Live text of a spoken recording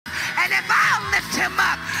And if I'll lift him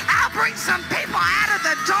up, I'll bring some people out of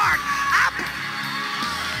the dark.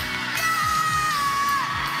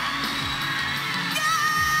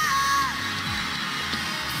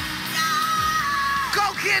 Go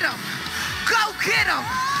get him. Go get him.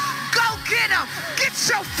 Go get him. Get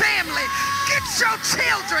your family. Get your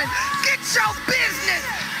children. Get your business.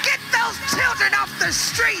 Get those children off the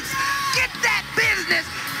streets. Get that business.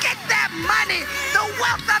 Get that money. The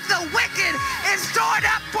wealth of the wicked is stored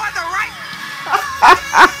up for the right.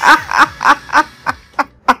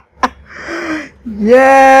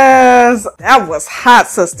 Yes, that was hot,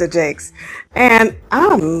 Sister Jakes. And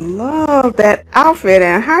I love that outfit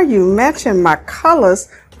and how you matching my colors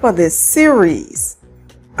for this series.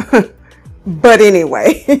 But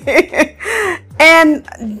anyway,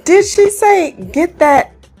 and did she say get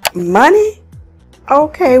that money?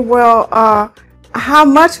 Okay, well, how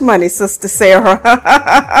much money, Sister Sarah?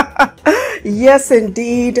 Yes,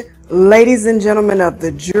 indeed, ladies and gentlemen of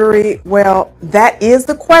the jury. Well, that is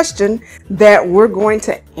the question that we're going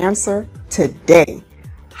to answer today.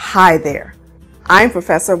 Hi there. I'm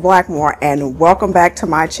Professor Blackmore and welcome back to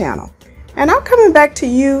my channel. And I'm coming back to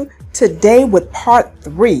you today with part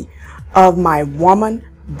 3 of my Woman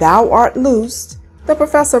Thou Art Loosed, the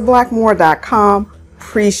ProfessorBlackmore.com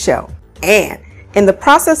pre-show. And in the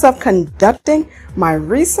process of conducting my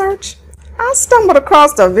research, I stumbled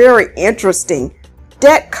across a very interesting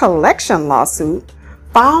debt collection lawsuit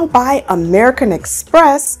filed by American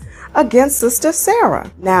Express against Sister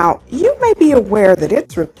Sarah. Now, you may be aware that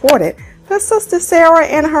it's reported that Sister Sarah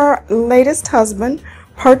and her latest husband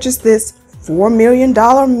purchased this $4 million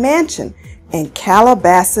mansion in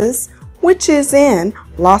Calabasas, which is in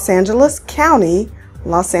Los Angeles County,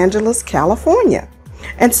 Los Angeles, California.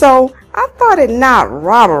 And so I thought it not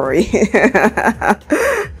robbery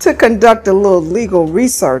to conduct a little legal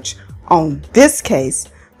research on this case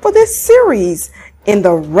for this series in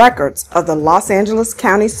the records of the Los Angeles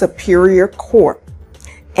County Superior Court.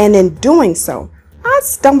 And in doing so, I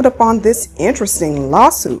stumbled upon this interesting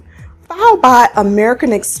lawsuit filed by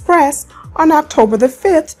American Express on October the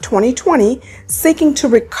 5th, 2020, seeking to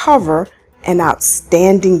recover an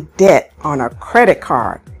outstanding debt on a credit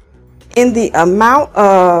card in the amount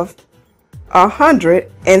of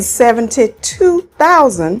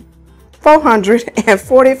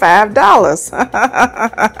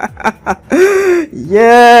 $172,445.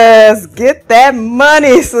 Yes, get that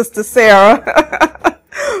money, Sister Sarah.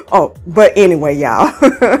 Oh, but anyway, y'all.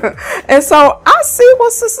 And so I see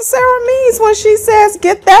what Sister Sarah means when she says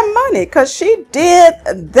get that money, because she did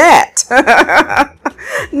that.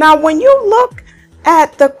 Now, when you look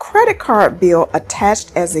at the credit card bill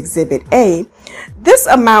attached as Exhibit A, this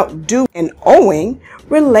amount due and owing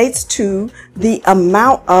relates to the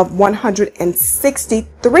amount of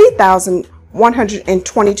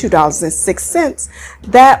 $163,122.06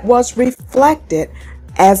 that was reflected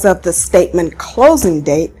as of the statement closing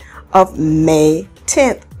date of May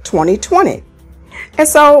 10th, 2020. And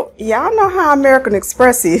so y'all know how American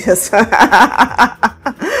Express is.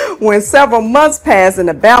 When several months passed and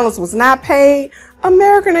the balance was not paid,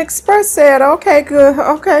 American Express said, okay, good.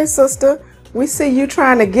 Okay, sister, we see you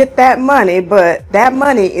trying to get that money, but that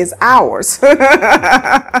money is ours.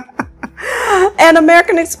 And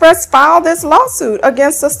American Express filed this lawsuit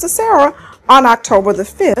against Sister Sarah on October the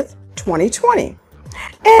 5th, 2020.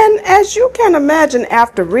 And as you can imagine,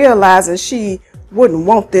 after realizing she wouldn't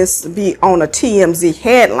want this to be on a TMZ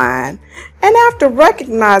headline, and after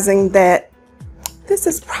recognizing that this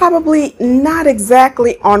is probably not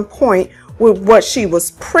exactly on point with what she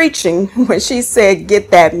was preaching when she said get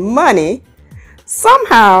that money,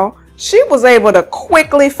 somehow she was able to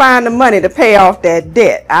quickly find the money to pay off that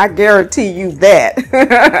debt. I guarantee you that.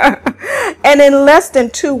 And in less than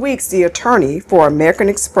 2 weeks, the attorney for American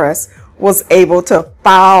Express was able to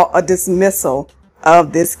file a dismissal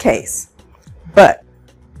of this case. But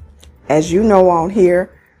as you know on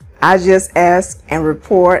here, I just ask and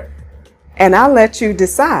report, and I let you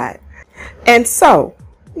decide. And so,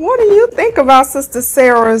 what do you think about Sister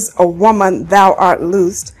Sarah's A Woman Thou Art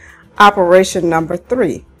Loosed, Operation number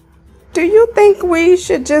 3? Do you think we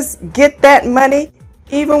should just get that money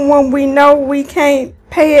even when we know we can't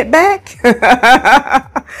pay it back?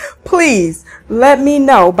 Please let me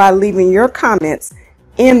know by leaving your comments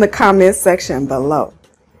in the comment section below.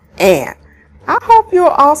 And I hope you'll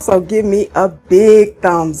also give me a big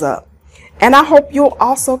thumbs up. And I hope you'll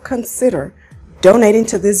also consider donating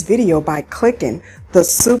to this video by clicking the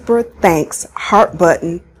super thanks heart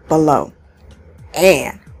button below.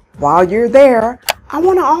 And while you're there, I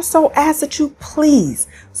want to also ask that you please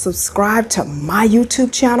subscribe to my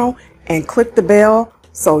YouTube channel and click the bell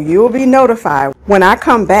so you'll be notified when I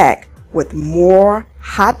come back with more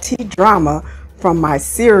hot tea drama from my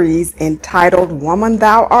series entitled Woman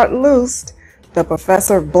Thou Art Loosed, the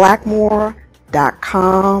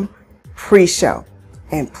ProfessorBlackmore.com pre-show.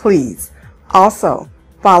 And please also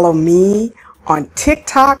follow me on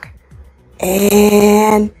TikTok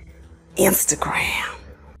and Instagram.